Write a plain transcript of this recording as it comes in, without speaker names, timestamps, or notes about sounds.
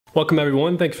Welcome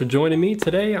everyone, thanks for joining me.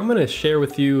 Today I'm going to share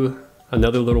with you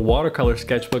another little watercolor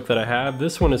sketchbook that I have.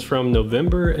 This one is from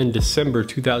November and December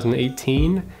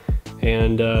 2018,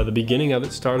 and the beginning of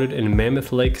it started in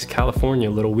Mammoth Lakes, California,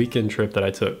 a little weekend trip that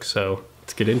I took. So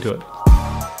let's get into it.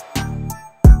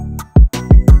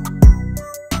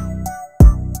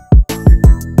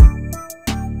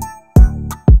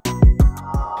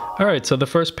 Alright, so the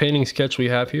first painting sketch we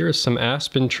have here is some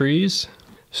aspen trees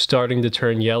starting to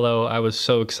turn yellow. I was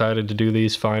so excited to do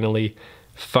these finally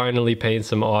paint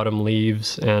some autumn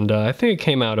leaves, and I think it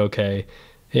came out okay.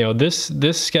 You know, this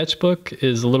sketchbook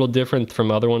is a little different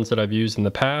from other ones that I've used in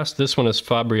the past. This one is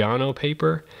Fabriano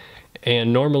paper,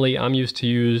 and normally I'm used to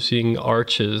using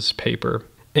Arches paper.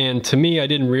 And to me, I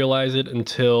didn't realize it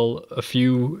until a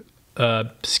few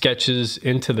sketches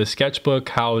into the sketchbook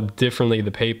how differently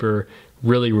the paper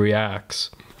really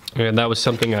reacts. And that was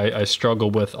something I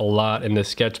struggled with a lot in this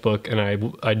sketchbook, and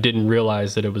I didn't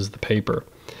realize that it was the paper.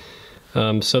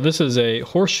 So this is a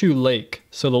horseshoe lake.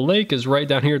 So the lake is right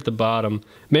down here at the bottom.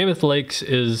 Mammoth Lakes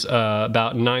is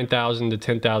about 9,000 to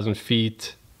 10,000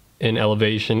 feet in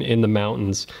elevation in the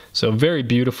mountains. So very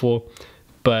beautiful,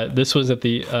 but this was at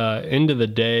the end of the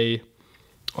day.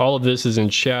 All of this is in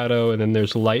shadow, and then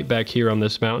there's light back here on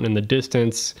this mountain in the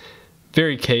distance.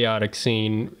 Very chaotic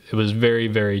scene. It was very,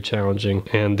 very challenging,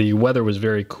 and the weather was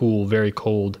very cool, very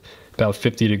cold, about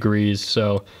 50 degrees.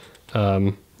 So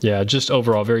yeah, just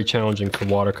overall very challenging for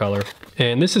watercolor.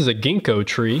 And this is a ginkgo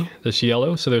tree, this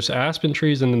yellow. So there's aspen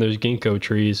trees and then there's ginkgo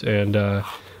trees, and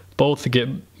both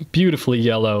get beautifully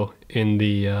yellow in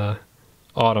the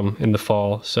autumn, in the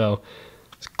fall. So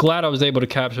glad I was able to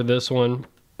capture this one.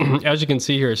 As you can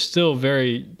see here, still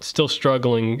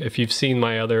struggling. If you've seen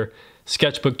my other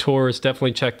sketchbook tours,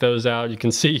 definitely check those out. You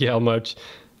can see how much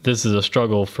this is a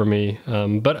struggle for me.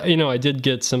 But you know, I did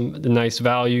get some nice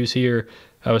values here.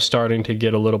 I was starting to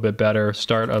get a little bit better,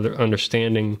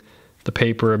 understanding the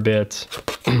paper a bit.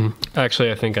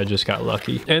 Actually, I think I just got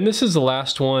lucky. And this is the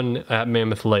last one at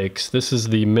Mammoth Lakes. This is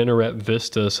the Minaret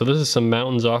Vista. So this is some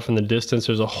mountains off in the distance.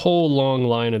 There's a whole long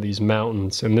line of these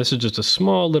mountains, and this is just a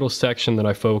small little section that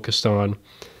I focused on.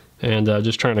 And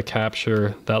just trying to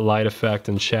capture that light effect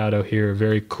and shadow here.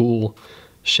 Very cool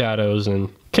shadows, and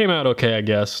came out okay, I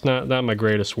guess. Not my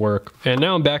greatest work. And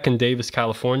now I'm back in Davis,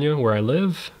 California, where I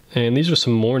live. And these are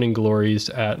some morning glories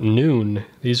at noon.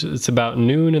 It's about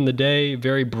noon in the day,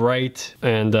 very bright.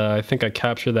 And I think I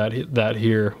captured that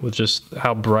here with just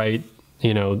how bright,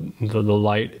 you know, the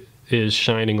light is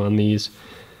shining on these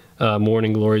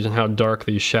morning glories, and how dark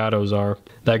these shadows are.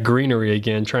 That greenery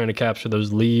again, trying to capture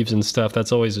those leaves and stuff,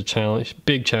 that's always a challenge,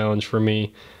 big challenge for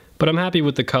me. But I'm happy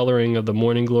with the coloring of the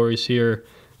morning glories here.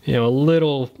 You know, a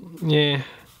little, yeah,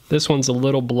 this one's a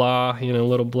little blah, you know, a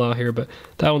little blah here, but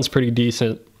that one's pretty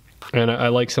decent. And I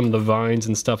like some of the vines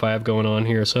and stuff I have going on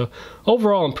here. So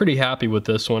overall, I'm pretty happy with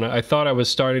this one. I thought I was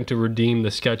starting to redeem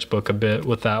the sketchbook a bit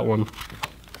with that one.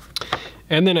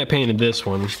 And then I painted this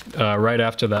one right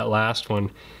after that last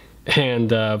one.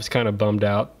 And I was kind of bummed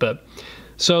out. But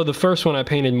so the first one I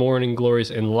painted morning glories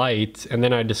in light, and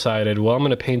then I decided, well, I'm going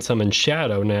to paint some in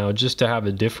shadow now, just to have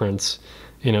a difference,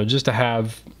 you know, just to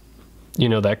have, you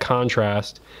know, that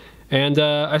contrast. And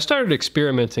I started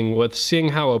experimenting with seeing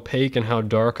how opaque and how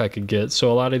dark I could get.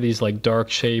 So a lot of these like dark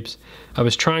shapes, I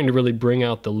was trying to really bring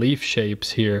out the leaf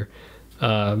shapes here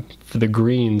for the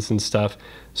greens and stuff.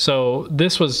 So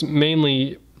this was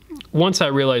mainly, once I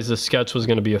realized the sketch was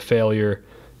going to be a failure,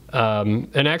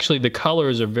 and actually the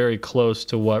colors are very close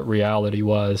to what reality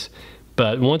was.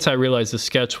 But once I realized the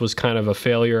sketch was kind of a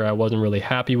failure, I wasn't really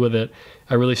happy with it.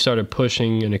 I really started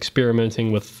pushing and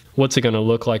experimenting with what's it going to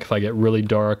look like if I get really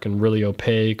dark and really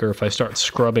opaque, or if I start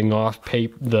scrubbing off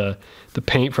the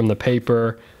paint from the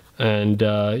paper. And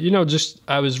you know, just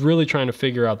I was really trying to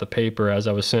figure out the paper. As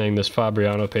I was saying, this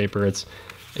Fabriano paper, it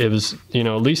was, you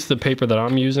know, at least the paper that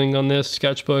I'm using on this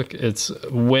sketchbook, it's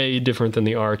way different than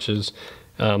the Arches.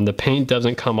 The paint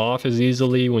doesn't come off as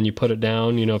easily when you put it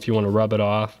down, you know, if you want to rub it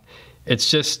off.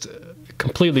 It's just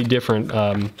completely different,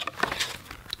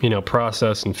 you know,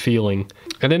 process and feeling.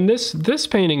 And then this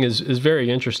painting is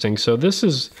very interesting. So this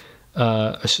is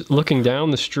looking down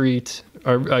the street.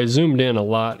 I zoomed in a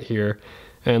lot here,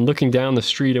 and looking down the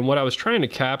street, and what I was trying to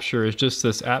capture is just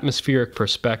this atmospheric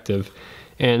perspective.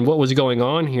 And what was going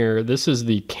on here, this is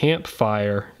the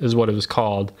campfire, is what it was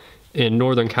called, in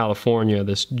Northern California,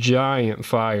 this giant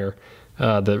fire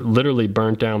that literally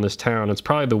burnt down this town. It's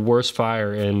probably the worst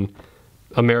fire in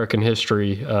American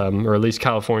history, or at least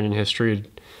Californian history.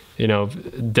 You know,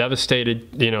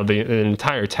 devastated, you know, the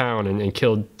entire town, and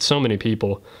killed so many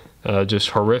people. Just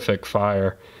horrific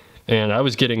fire. And I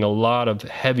was getting a lot of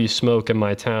heavy smoke in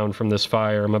my town from this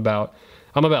fire. I'm about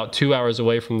 2 hours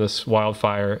away from this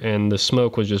wildfire, and the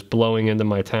smoke was just blowing into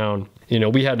my town. You know,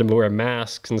 we had to wear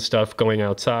masks and stuff going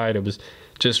outside. It was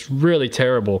just really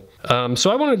terrible.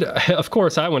 So I wanted to, of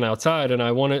course, I went outside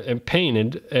and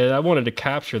painted, and I wanted to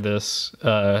capture this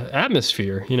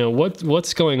atmosphere. You know,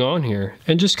 what's going on here,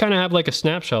 and just kind of have like a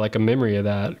snapshot, like a memory of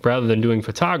that. Rather than doing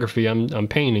photography, I'm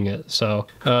painting it. So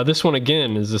this one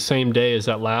again is the same day as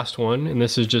that last one, and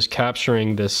this is just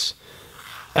capturing this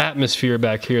atmosphere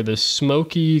back here, this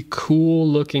smoky, cool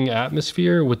looking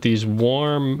atmosphere with these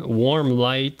warm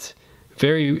light.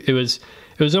 It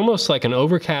was almost like an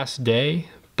overcast day,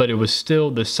 but it was still,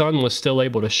 the sun was still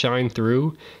able to shine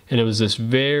through, and it was this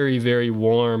very, very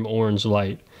warm orange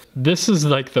light. This is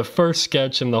like the first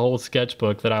sketch in the whole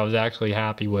sketchbook that I was actually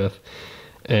happy with.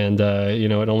 And you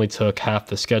know, it only took half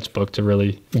the sketchbook to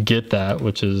really get that,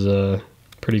 which is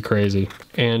pretty crazy.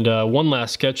 And one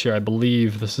last sketch here, I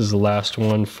believe this is the last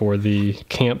one for the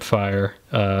campfire,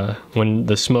 when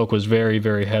the smoke was very,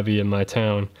 very heavy in my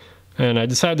town. And I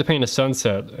decided to paint a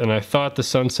sunset, and I thought the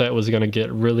sunset was going to get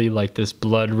really like this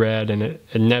blood red, and it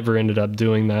never ended up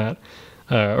doing that.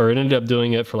 Or it ended up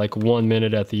doing it for like 1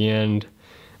 minute at the end,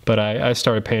 but I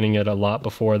started painting it a lot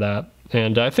before that.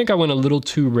 And I think I went a little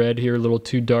too red here, a little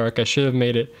too dark. I should have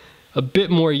made it a bit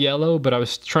more yellow, but I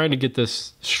was trying to get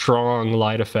this strong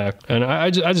light effect. And I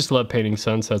just love painting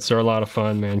sunsets. They're a lot of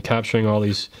fun, man, capturing all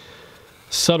these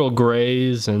subtle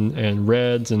grays and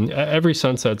reds, and every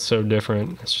sunset's so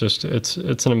different. It's just, it's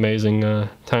an amazing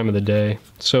time of the day.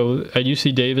 So at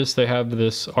UC Davis, they have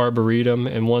this arboretum,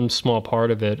 and one small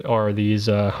part of it are these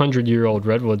 100-year-old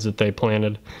redwoods that they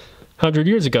planted 100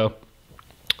 years ago.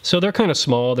 So they're kind of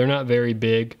small, they're not very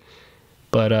big,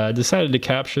 but I decided to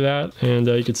capture that, and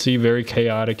you can see very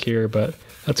chaotic here, but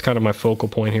that's kind of my focal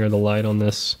point here, the light on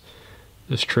this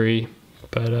tree.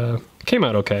 But came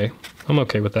out okay. I'm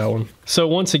okay with that one. So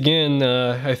once again,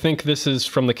 I think this is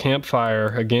from the campfire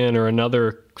again, or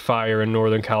another fire in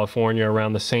Northern California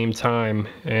around the same time.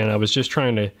 And I was just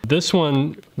trying to, this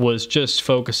one was just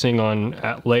focusing on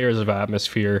layers of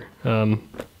atmosphere.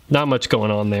 Not much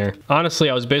going on there. Honestly,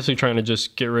 I was basically trying to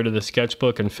just get rid of the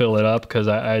sketchbook and fill it up, because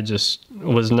I just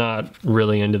was not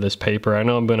really into this paper. I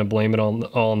know I'm gonna blame it all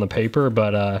on the paper,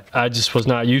 but I just was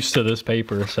not used to this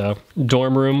paper. So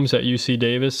dorm rooms at UC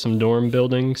Davis, some dorm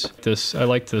buildings. I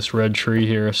like this red tree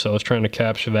here, so I was trying to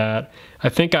capture that. I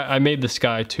think I made the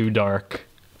sky too dark,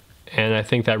 and I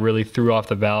think that really threw off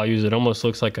the values. It almost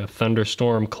looks like a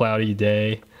thunderstorm, cloudy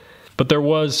day. But there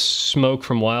was smoke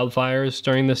from wildfires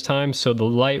during this time, so the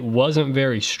light wasn't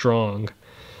very strong.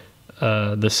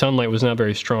 The sunlight was not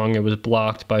very strong. It was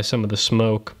blocked by some of the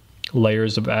smoke,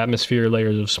 layers of atmosphere,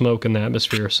 layers of smoke in the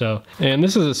atmosphere. So, and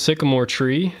this is a sycamore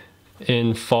tree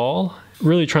in fall,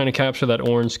 really trying to capture that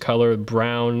orange color,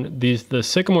 brown. The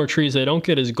sycamore trees, they don't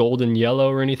get as golden yellow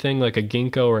or anything like a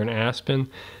ginkgo or an aspen,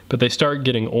 but they start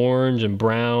getting orange and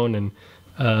brown, and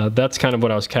that's kind of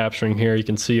what I was capturing here. You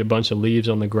can see a bunch of leaves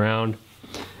on the ground.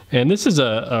 And this is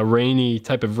a rainy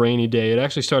day. It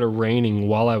actually started raining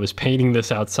while I was painting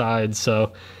this outside,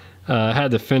 so I had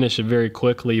to finish it very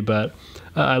quickly. But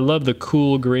I love the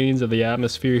cool greens of the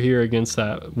atmosphere here against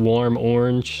that warm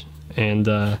orange, and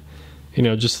you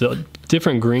know, just the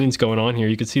different greens going on here.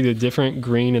 You can see the different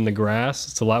green in the grass.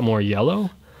 It's a lot more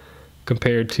yellow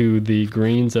compared to the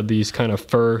greens of these kind of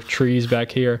fir trees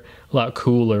back here. A lot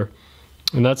cooler.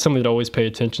 And that's something to always pay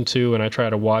attention to, and I try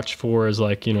to watch for is,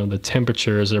 like, you know, the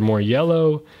temperature. Is there more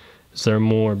yellow? Is there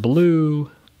more blue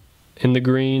in the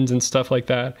greens and stuff like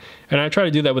that? And I try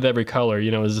to do that with every color.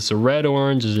 You know, is this a red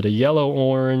orange? Is it a yellow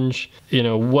orange? You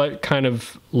know, what kind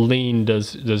of lean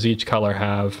does each color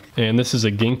have? And this is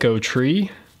a ginkgo tree,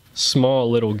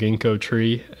 small little ginkgo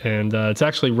tree, and it's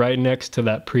actually right next to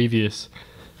that previous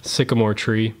sycamore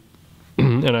tree.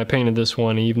 And I painted this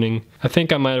one evening. I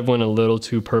think I might have went a little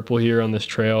too purple here on this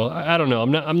trail. I don't know.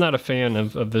 I'm not a fan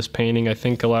of this painting. I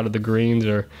think a lot of the greens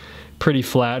are pretty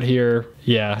flat here.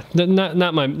 Yeah,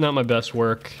 not my best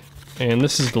work. And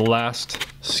this is the last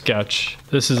sketch.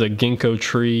 This is a ginkgo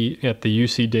tree at the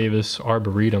UC Davis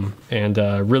Arboretum, and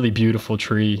a really beautiful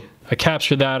tree. I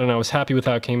captured that, and I was happy with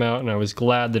how it came out, and I was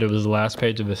glad that it was the last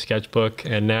page of the sketchbook.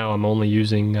 And now I'm only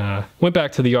using, went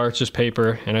back to the Arches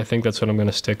paper, and I think that's what I'm going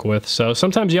to stick with. So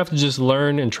sometimes you have to just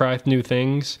learn and try new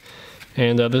things.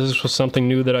 And this was something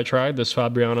new that I tried, this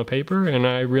Fabriano paper, and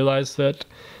I realized that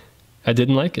I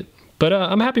didn't like it. But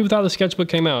I'm happy with how the sketchbook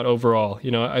came out overall.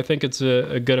 You know, I think it's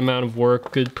a good amount of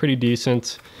work, pretty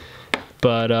decent.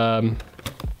 But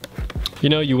you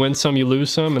know, you win some, you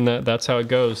lose some, and that's how it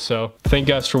goes. So thank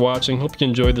you guys for watching. Hope you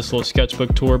enjoyed this little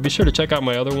sketchbook tour. Be sure to check out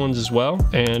my other ones as well,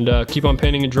 and keep on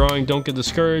painting and drawing. Don't get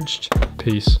discouraged.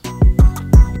 Peace.